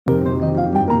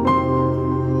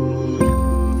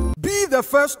the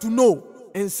first to know.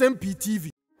 Nsem-Pii TV.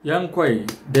 Yankoi,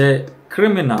 the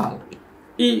Criminal,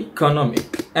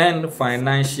 Economic and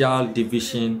Financial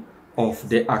Division of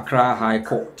the Accra High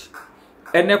Court.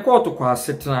 And the court kwa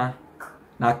sitna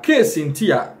na case in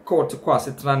tia court kwa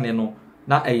sitna neno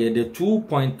na the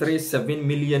 2.37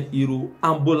 million euro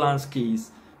ambulance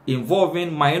case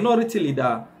involving minority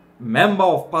leader, member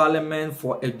of parliament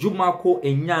for Ejumako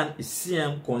Enyan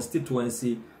Isiam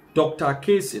constituency, Dr.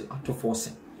 Casey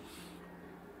Atoforsen.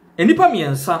 Enipa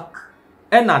miensa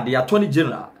ena the Attorney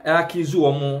General accused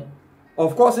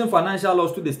of causing financial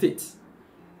loss to the state.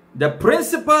 The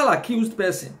principal accused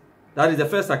person, that is the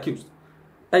first accused,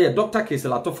 Dr. Casey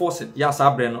Atoforsen,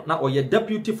 Yasabreno, now or your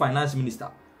deputy finance minister,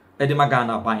 Edema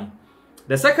Ghana Bain.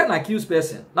 The second accused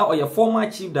person, now or your former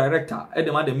chief director,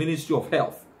 Edema the Ministry of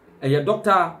Health,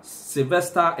 Dr.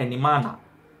 Sylvester Enimana.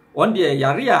 On the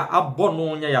Yaria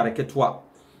Abono Yareketwa.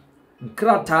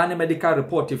 Krata medical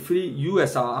report free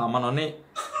US manone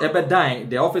ebedan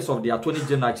the office of the Attorney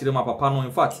General Chirema Papano.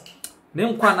 In fact,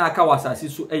 nem kwana aka wasasi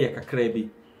so kakra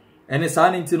ene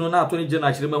saa ntino na Attorney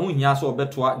General Chirema hu hia so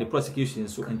obetoa the prosecution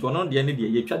so ento no de ne de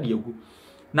yetwa de agu.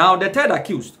 Now the third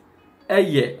accused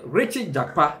Richard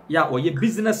Jakpa ya oye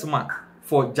businessman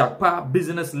for Jakpa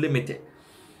Business Limited.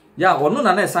 Ya ono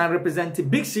na sign represent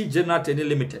Big C General Trading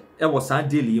Limited was san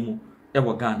deal yimu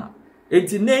Ghana.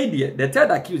 The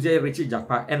third accused Richard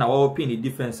Jakpa and our opinion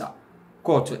defense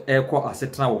court airco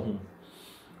asetna wo ho.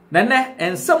 Nene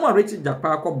and someone Richard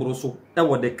Jakpa ko broso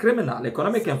the Criminal,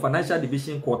 Economic and Financial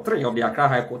Division Court 3 of the Accra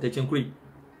High Court Echinkri.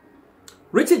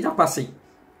 Richard Jakpa say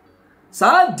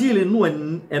sa deal no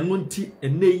enunti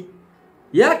enei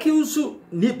ya kiusu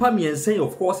nipa miensen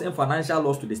of course and financial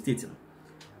loss to the state.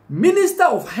 Minister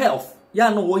of Health ya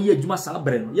no wo ye adwuma sa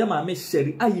bre no ya ma me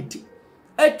sheri ayiti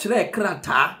etre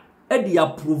krata e di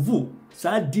approve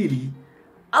sa deal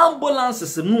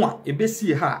ambulances no a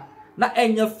ebesi ha na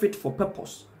enya fit for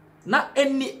purpose na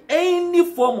any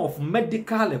form of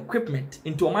medical equipment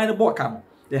into a minor board.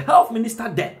 The health minister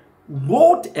then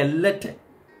wrote a letter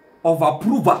of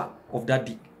approval of that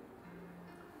deal.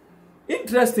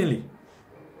 Interestingly,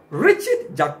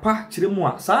 Richard Jakpa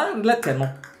Chiremua sa letter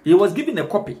no, he was given a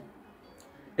copy.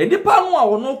 And the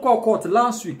panel no call court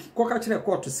last week,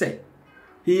 court to say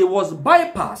he was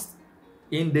bypassed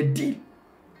in the deal.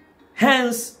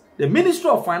 Hence, the Ministry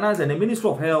of Finance and the Ministry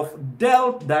of Health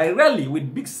dealt directly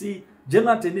with Big C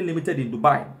General Trading Limited in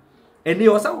Dubai. And they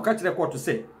also catch the court to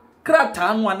say,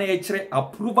 Kratan one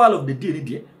approval of the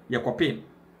deal Yakopin.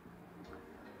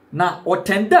 Now, or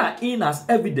tender in as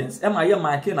evidence, MIA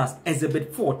marking as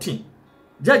Exhibit 14.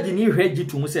 Judge ni reji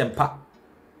to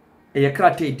Nsem-Pii.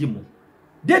 Krate Dimu.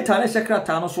 Data na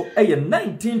Kratan also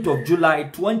 19th of July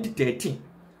 2013.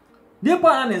 The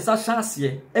pan in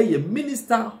Sashasie,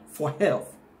 Minister for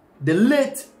Health, the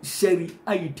late Sherry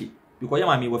Ayiti, because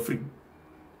Yamami were free.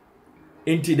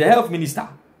 Until the health minister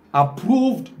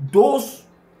approved those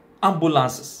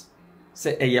ambulances.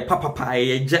 Say,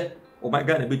 papa, jet. Oh my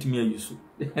God, a bit me use.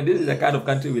 And this is the kind of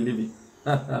country we live in.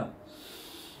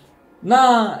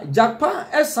 Now,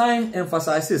 Jakpa sign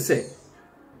emphasizes say,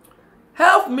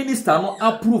 health minister no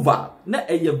approval na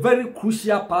a very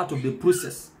crucial part of the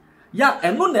process. Yeah,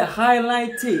 and no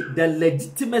highlight the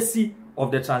legitimacy of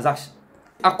the transaction.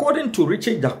 According to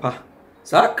Richard Jakpa,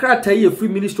 Sakra ye free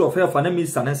Ministry of Health and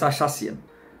Minister Nansa Shasian.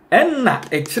 And na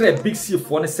a chere Big C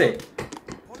for say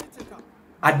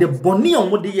at the boni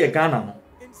on what the Ghana.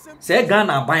 Say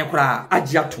Ghana buying kra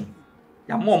ajiatum.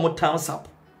 Ya more towns up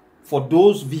for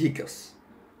those vehicles.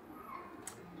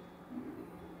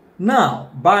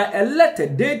 Now, by a letter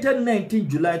dated 19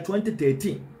 July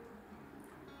 2013,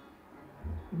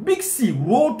 Big C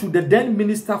wrote to the then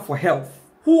Minister for Health,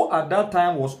 who at that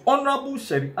time was Honorable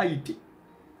Sherry Ayiti,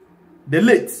 the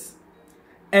late,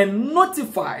 and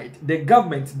notified the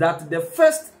government that the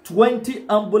first 20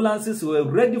 ambulances were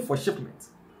ready for shipment.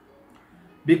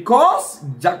 Because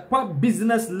Jakpa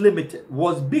Business Limited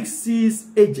was Big C's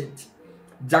agent,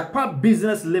 Jakpa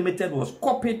Business Limited was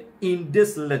copied in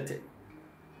this letter.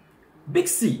 Big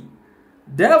C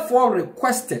therefore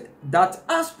requested that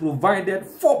as provided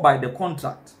for by the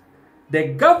contract, the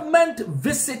government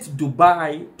visit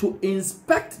Dubai to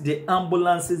inspect the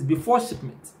ambulances before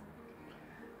shipment.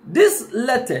 This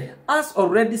letter, as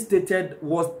already stated,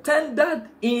 was tendered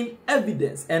in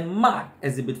evidence and marked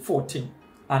Exhibit 14,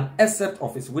 an excerpt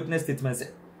of his witness statement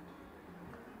said.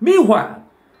 Meanwhile,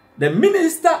 the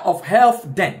Minister of Health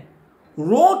then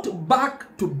wrote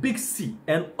back to Big C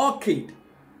and okayed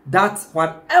that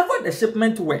whatever the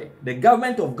shipment were, the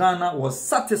government of Ghana was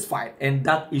satisfied and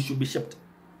that it should be shipped.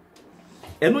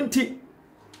 Enunti,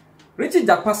 Richard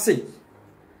Jakpa said,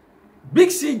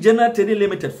 Big C General Trading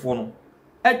Limited for no,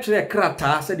 Actually,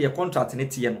 krata said the contract in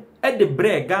it. At the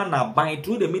break, Ghana buying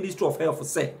through the Ministry of Health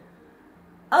say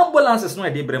ambulances no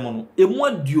de bremono. E mo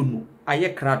aduo no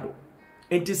aye krado.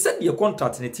 Enti said the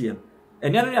contract in it.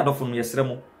 And yan ya from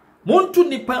yesremo. Montu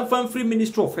nipa fan free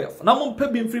Ministry of Health. Na mon pe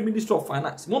bi free Ministry of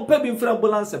Finance. Mon pe bi free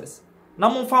ambulance service. Na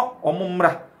mon fa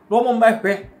omomra. No mon ba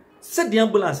hwe. Said the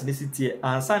ambulance in city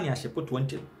ansa ne ahyepo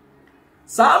 20.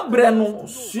 Sa bre no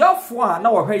suafo a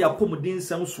na wo hwe yapomudin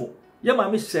nsam so. Ye ma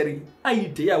me hyeri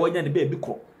ayite ya wanya ne ba bi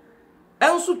kro.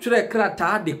 Enso twere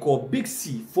krata de ko Big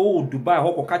C for Dubai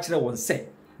ho ko ka kire won se.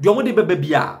 De omo de beba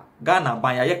bia Ghana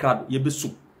ban ya ye krado ye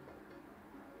besu.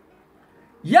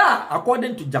 Yeah,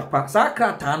 according to Japan, sa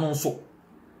krata no so.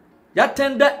 Ya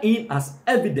tender in as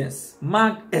evidence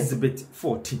marked exhibit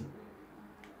 14.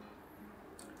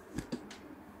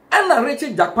 And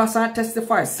Richard Jackpasa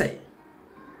testify say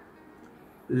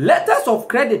letters of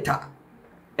creditor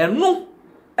and no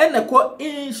and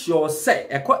ensure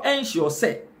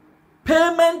say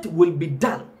payment will be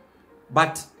done,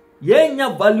 but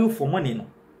yenya value for money no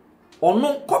or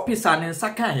no copies and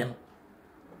nsaka him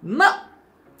na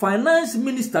finance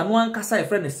minister no ankasa e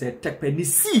friend say Terkper ni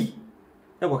see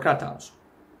e go krata so.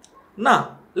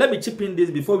 Now let me chip in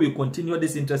this before we continue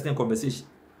this interesting conversation.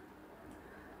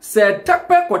 Sir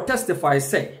Terkper could testify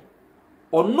say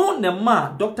or no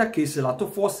nema Dr. Kesilato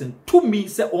forcing to me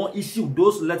say on issue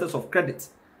those letters of credit.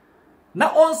 Now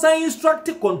on say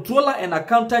instructed controller and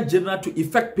accountant general to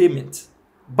effect payment.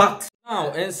 But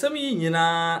now Nsem-Pii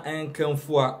nyina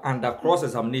enkamfua under cross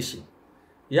examination.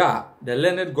 Yeah, the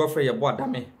learned Godfrey Yabo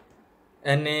Adame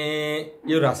and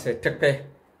Lord Seth Terkper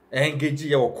engage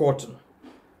your court.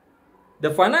 The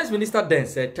finance minister then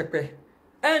said Terkper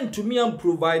and to me and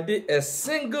provided a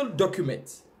single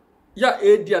document. Ya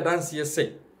dear dance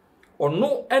say or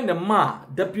no and the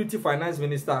deputy finance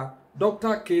minister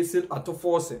Dr. Kesilato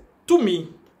force to me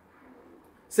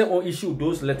say on issue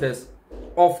those letters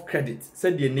of credit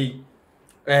said the name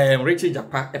Richard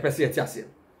Terkper epese.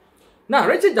 Now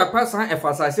Richard Terkper san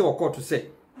emphasize what court to say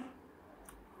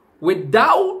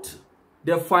without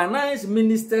the finance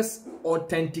minister's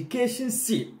authentication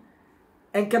seal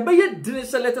and kabeye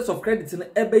digital letters of credit in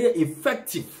ebeye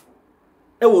effective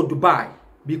e wo Dubai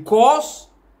because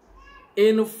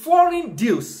in foreign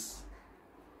deals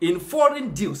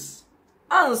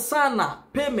ansana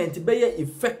payment beye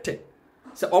effective.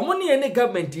 So omoni any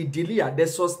government deal the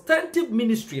substantive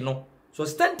ministry no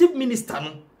substantive minister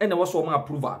no and was one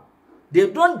approval. They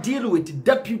don't deal with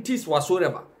deputies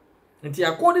whatsoever. And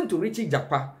according to Richard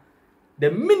Terkper, the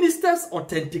minister's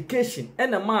authentication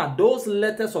and those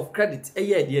letters of credit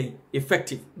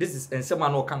effective. This is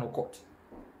Nsem-Pii kind of court.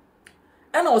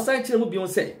 And I was saying to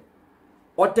say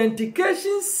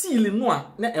authentication seal no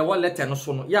na e wa letter no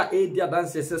so no ya dia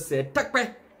dance say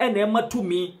Terkper and Emma to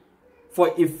me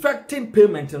for effecting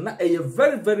payment na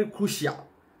very very crucial.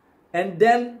 And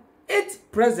then its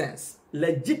presence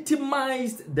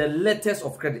legitimized the letters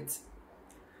of credit.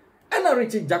 And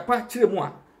Richard Terkper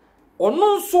chiremwa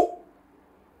ono so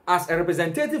as a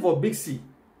representative of Big C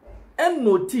and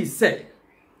notice say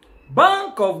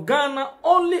Bank of Ghana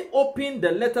only opened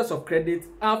the letters of credit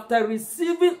after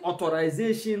receiving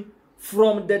authorization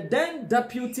from the then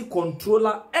deputy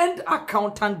controller and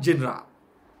accountant general.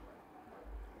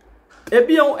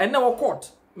 Ebion and our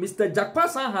court, Mr. Terkper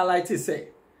highlighted say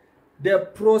the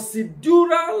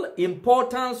procedural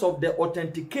importance of the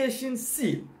authentication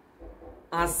seal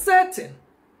as certain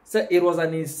say it was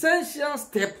an essential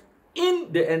step in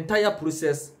the entire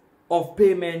process of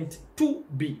payment to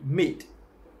be made.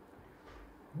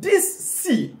 This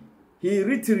seal, he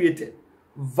reiterated,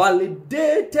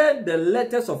 validated the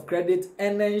letters of credit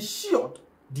and ensured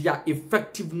their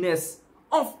effectiveness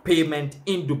of payment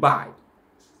in Dubai.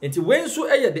 And when so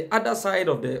the other side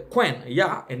of the coin,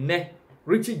 yeah, and ne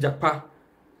Richard Terkper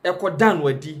eko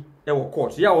danwadi ewo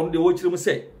court. Yeah, on the watch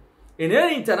say in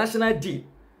any international deal,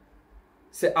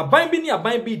 say aban bi ni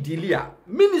aban bi deal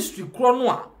ministry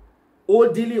krono or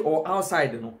deal or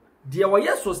outside no. There were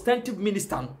a substantive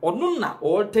minister or none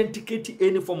or authenticate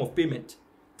any form of payment.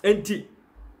 Enti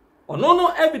or no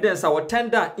evidence our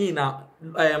tender in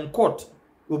a court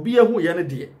will be a who yana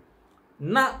dear.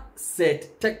 Na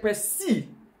said Terkper see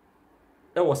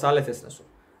that was our letters.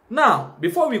 Now,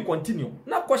 before we continue,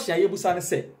 na question yebusan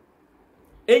say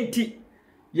enti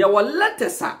yawa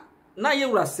letters na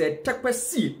yewra said Terkper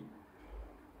see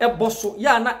e boso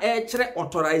ya na e chere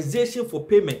authorization for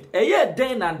payment. Eye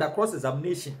den under cross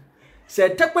examination.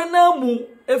 Said Terkper na mu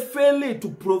e fail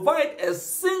to provide a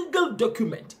single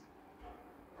document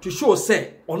to show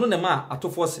say ono ne ma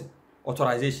atofose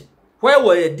authorization. Where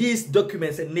were these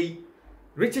documents and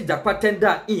Richard Jakpa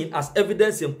tender in as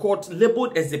evidence in court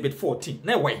labeled Exhibit 14.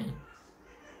 Now, why?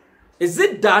 Is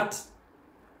it that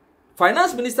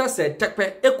Finance Minister said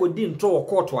Terkper ekodin to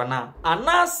court wana? And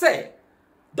now say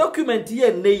document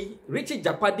here nay Richard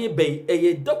Jakpa de bay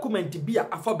a document be a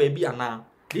afa baby ana.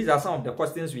 These are some of the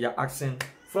questions we are asking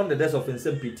from the desk of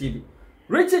Nsem-Pii.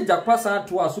 Richard Jakpa sa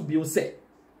to us be say.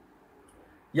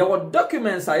 Your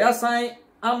documents I assign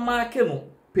amakeno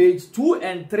page 2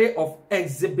 and 3 of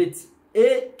Exhibit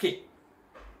AK.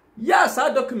 Yes,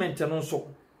 our document and also.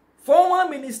 Former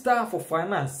Minister for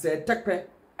Finance said Terkper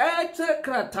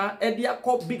krata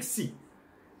Ediako Big C,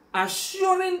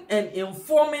 assuring and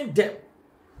informing them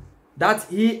that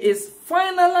he is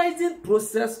finalizing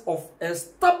process of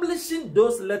establishing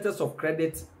those letters of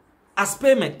credit as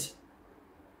payment.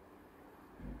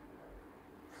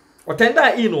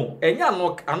 Otenda ino enya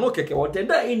ano keke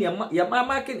otenda in ya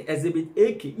marking Exhibit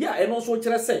AK ya eno so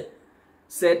kire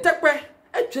say Terkper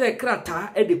kire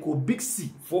krata edeko Big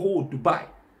C for whole Dubai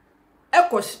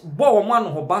ekos bo man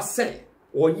ho ba say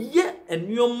oye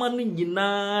enuoma ni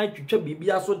nyina twetwa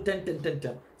bibia so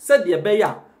 10 said the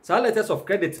beya sa letters of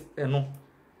credit eno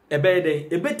ebe den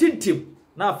ebetintim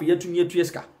na afi yetumi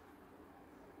etueska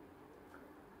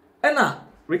ena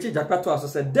Richard Jakpa also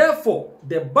said, therefore,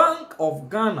 the Bank of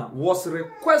Ghana was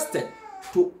requested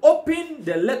to open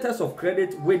the letters of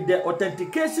credit with the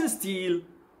authentication seal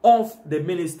of the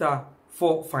Minister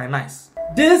for Finance.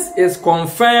 This is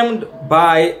confirmed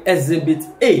by Exhibit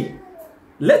A.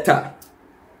 Later,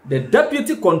 the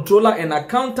Deputy Controller and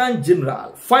Accountant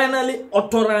General finally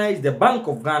authorized the Bank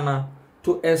of Ghana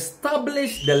to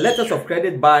establish the letters of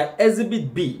credit by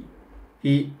Exhibit B.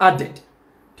 He added,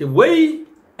 the way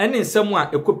and in someone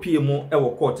a copy mo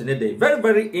ewo court in a day.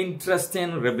 Very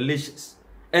interesting revelations.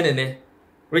 And in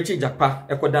Richard Jakpa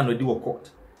ekodan no di wo court.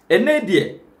 And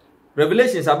there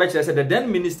revelations about said the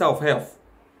then Minister of Health,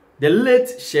 the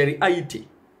late Sherry Aite,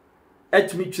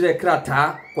 etmi kire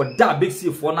krata ko da big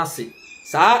C for na se.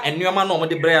 Sa enwema no mo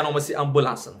de bra no mo si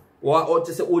ambulance no. O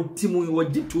te se o timu wo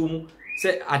gitum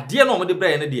se ade no mo de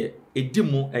bra ne de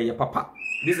edimu eye papa.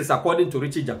 This is according to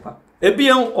Richard Jakpa.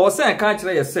 Ebian o se kan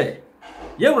kire ye say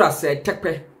Yewra said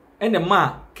Terkper and the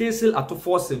man cancel at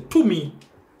forcing to me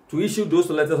to issue those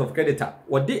letters of credit.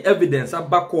 What the evidence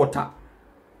about quarter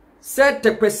said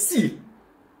Terkper seal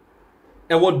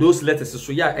and what those letters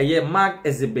so yeah a year mark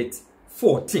Exhibit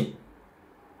 14.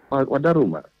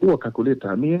 Wadaruma, who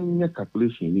calculator me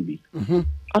calculation ni bi.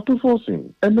 At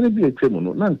forcing and maybe a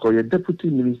criminal nanko your Deputy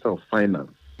Minister of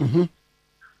Finance.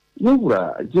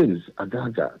 Yewra James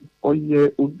Agaga or ye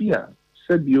ubia.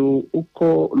 Sebio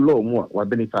uko law mo wa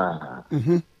benipa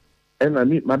and I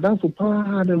mean Madame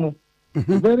Fupa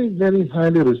very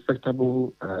highly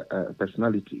respectable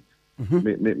personality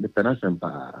me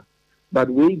Nsem-Pii but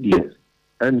we dear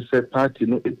and say party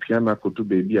no a piano to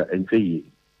baby and pay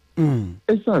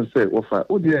esan say ofa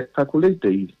o de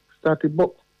calculator started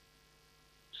book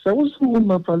so was who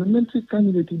my parliamentary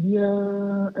candidate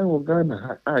here and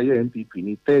Ghana MPP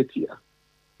ni 30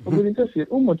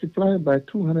 multiply by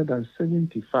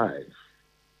 275.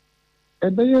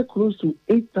 And they are close to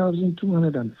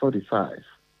 8,245.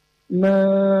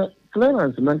 Na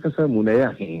Clarence Nankasa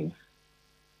Munaya.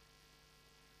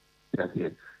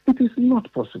 It is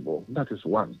not possible. That is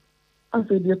one. As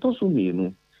a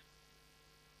diatosumino,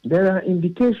 there are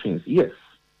indications, yes.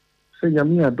 Say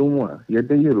Yamia Domwa,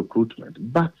 Yadaya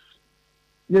recruitment, but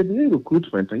Yadaya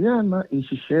recruitment, Yana in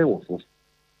Shisha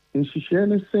in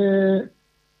Shisha say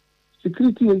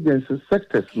security agencies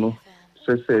sectors no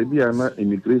say be ana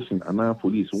immigration ana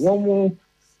police one more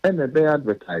and they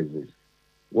advertising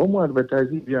one more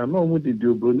advertising be no more the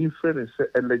obroni friend say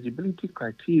eligibility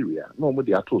criteria no more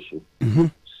the atoso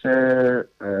say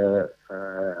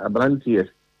abrantie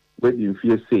when you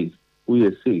fear say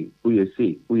we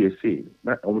say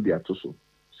na omo the atoso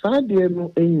sadie no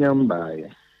enyam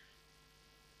bae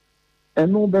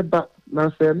eno beba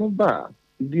na say no ba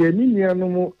the enemy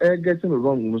getting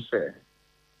wrong, say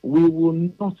we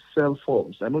will not sell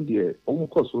forms. I know the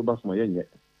almost over from my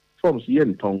forms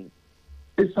yen tongue.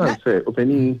 It's say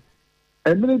opening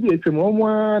and maybe it's a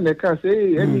moment they can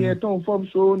say any tongue form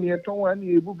so near tongue and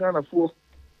you book Ghana for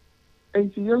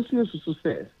 80 years to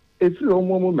say if you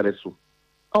almost mereso.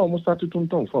 I almost started to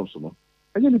tongue forms.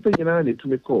 I didn't pay any to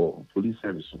make call police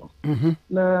service.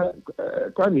 Now,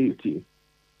 quality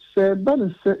say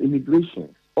balance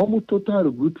immigration. Almost total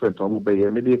recruitment almost by a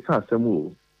medical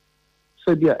move.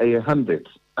 Say be 100,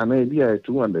 and maybe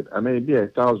 200, and maybe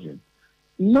 1,000.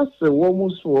 Not the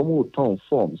almost ton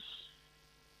forms.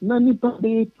 Nani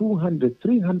pay 200,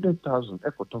 300,000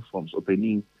 equator forms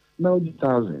opening now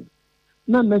 1,000.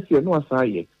 Now next year no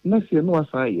asaye, next year no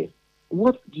asaye.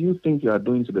 what do you think you are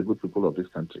doing to the good people of this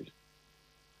country?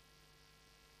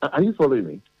 Are you following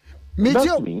me?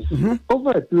 That means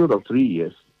over a period of 3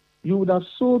 years, you would have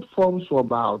sold forms for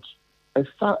about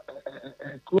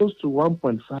close to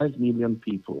 1.5 million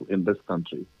people in this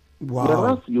country. Wow.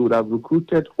 Whereas you would have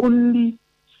recruited only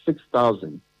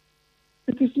 6,000.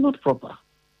 It is not proper.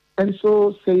 And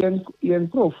so, say, they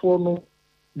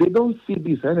don't see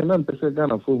this.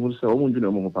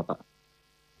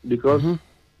 Because,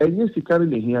 and yes, you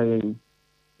carry here,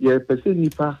 you're a person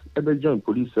ever join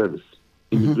police service,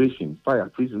 immigration, fire,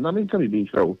 prison. I mean, can be in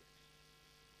trouble.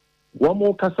 One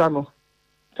more Casano.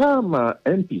 Time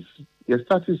MPs, you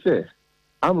start to say,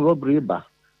 I'm robbery bar.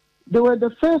 They were the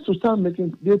first to start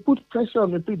making, they put pressure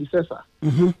on the predecessor.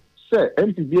 Say,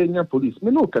 MP being police.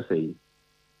 Me no say,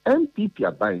 MPP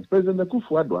are buying, President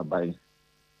Kufuor are buying.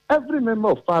 Every member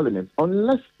of parliament,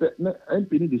 unless the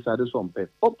MP decided something,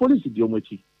 or police is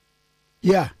the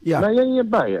Yeah. Now, you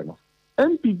buy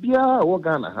MP Bia or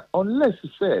Ghana, unless you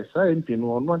say, MP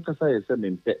no one can say,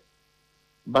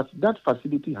 but that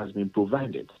facility has been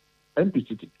provided.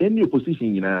 MP, any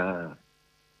opposition in a.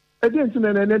 I didn't know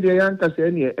any young say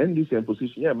any NDC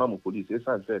position. Yeah, Mamma police, yes,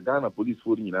 I said Ghana police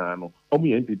for you know,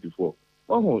 only MP before.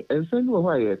 Oh, and send you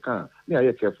why I can't.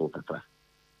 Yeah, careful, Kata.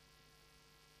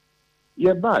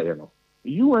 Yeah, by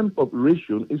UN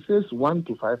population, it says 1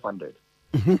 to 500.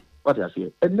 What I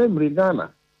say, and then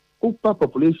Ghana, Upa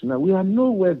population, we are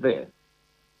nowhere there.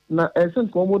 Now, as in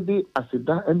Comode,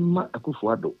 Asida, and Ma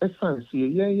Akufuado, Essence,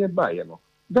 yeah, by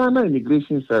Ghana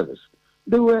Immigration Service.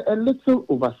 They were a little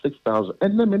over 6,000.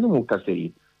 And then minimum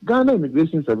say Ghana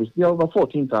Immigration Service, they are over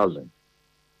 14,000.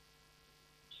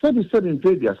 Said in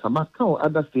trade, some account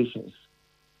other stations.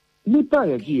 Nipa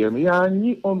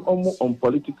GM, on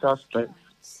political strength.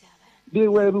 They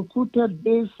were recruited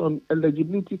based on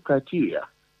eligibility criteria.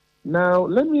 Now,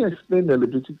 let me explain the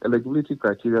eligibility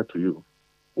criteria to you.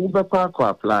 Ubapa ko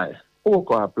apply, or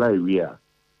ko apply where.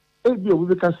 Ebi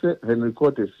obi ka say Henry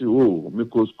Court si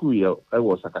Miko school here I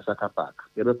was Sakasaka Park.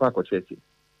 Yebe ko check it.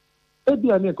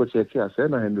 Ebi ani ko check here say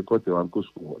na Henry Court wan ko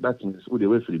school. That means we dey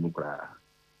wait for mu kra.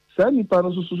 Say ni pa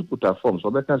no so put a form so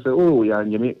be can say ya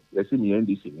nyeme yesi mi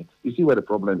NDC ni. You see where the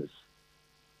problem is.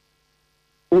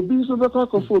 Obi so be ko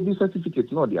for obi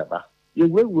certificate no dia ba. Ye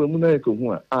we mu na ko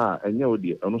hu enye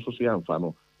odi ono so ya mfa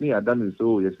no. Ni adan say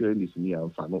yesi NDC ni ya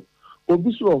mfa no.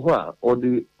 Obi so ho or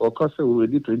the or cause we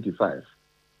did 25.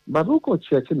 But who could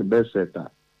check in the best sector?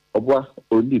 Obwa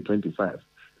only 25.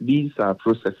 These are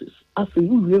processes. After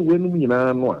you when we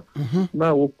know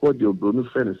now we call the Bruno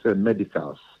friend say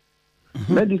medicals.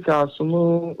 Medicals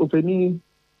no opening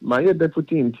my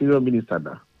deputy interior minister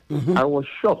da. I was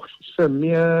shocked. Say me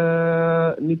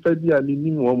nipa bi ani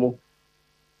ni mo.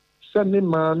 Say me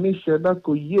ma me share that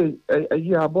ko ye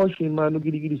abortion man no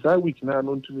gidi say week na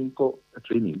no to me ko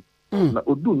training. Na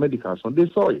odu medicals on they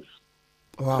saw it.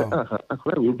 Wow. I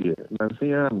will be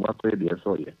Nancy and what way they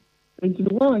saw you. And in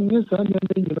 1 year,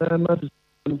 I'm not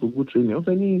good training of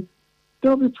any,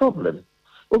 there'll be problem.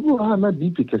 Obu ha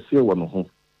deep kese wɔ ho.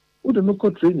 Wo de no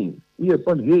kɔ training. We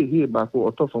upon hey back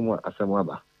or top from what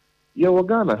asemaba. Ye wɔ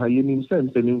Ghana ha ye nim sɛ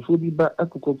mpanimfo bi ba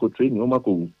akokɔ training o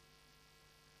makɔ.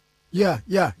 Yeah.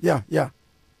 Ye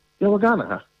wɔ Ghana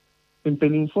ha.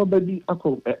 Mpanimfo ba bi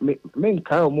akɔ men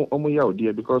kai omo yaw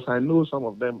there because I know some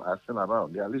of them are still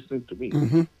around. They are listening to me.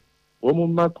 Omo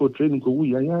makɔ training ko wu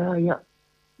ya.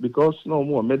 Because no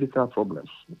more medical problems.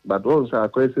 But also I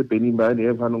quite say penny by the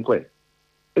ever no quite.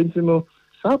 And you know,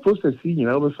 some process in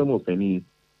our some of penny.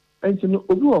 And you know,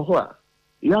 Obu or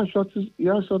you shortly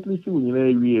see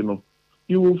you know,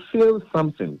 you will feel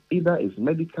something. Either it's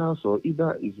medical or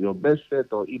either is your best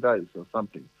set or either is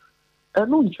something.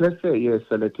 And no interest say yes,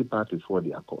 selective party for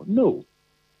the accord. No.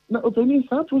 Now opening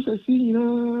some process we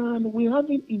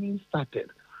haven't even started.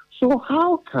 So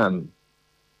how can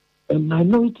a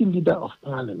minority leader of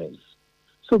parliament,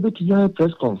 so with your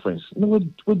press conference, we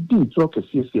did talk a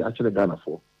CSC actually Ghana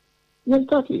for. Yes,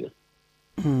 here.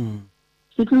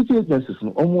 Security agencies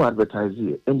no almost advertise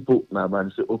here, input now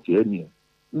and say, okay, any.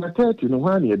 Now, 30 no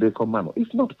one year they come on.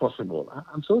 It's not possible.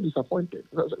 I'm so disappointed.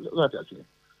 That's what I say.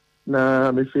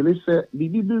 Now, me feel say, the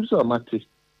Bible so matter.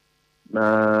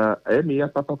 Now, I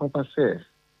papa say.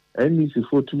 And if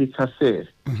for to me can say,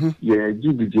 yeah,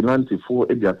 you vigilante for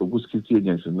a good security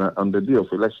agency on the day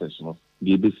of elections, no,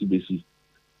 the BC.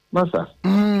 Massa,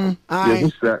 you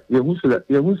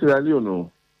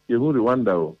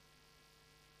Rwanda.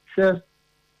 Chef,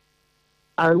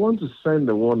 I want to send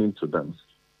a warning to them.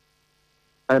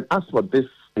 And as for this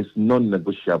is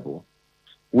non-negotiable,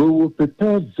 we will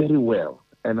prepare very well,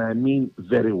 and I mean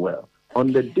very well.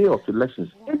 On the day of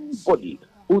elections, anybody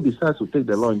who decides to take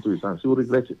the law into his hands, he will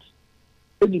regret it.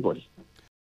 Anybody.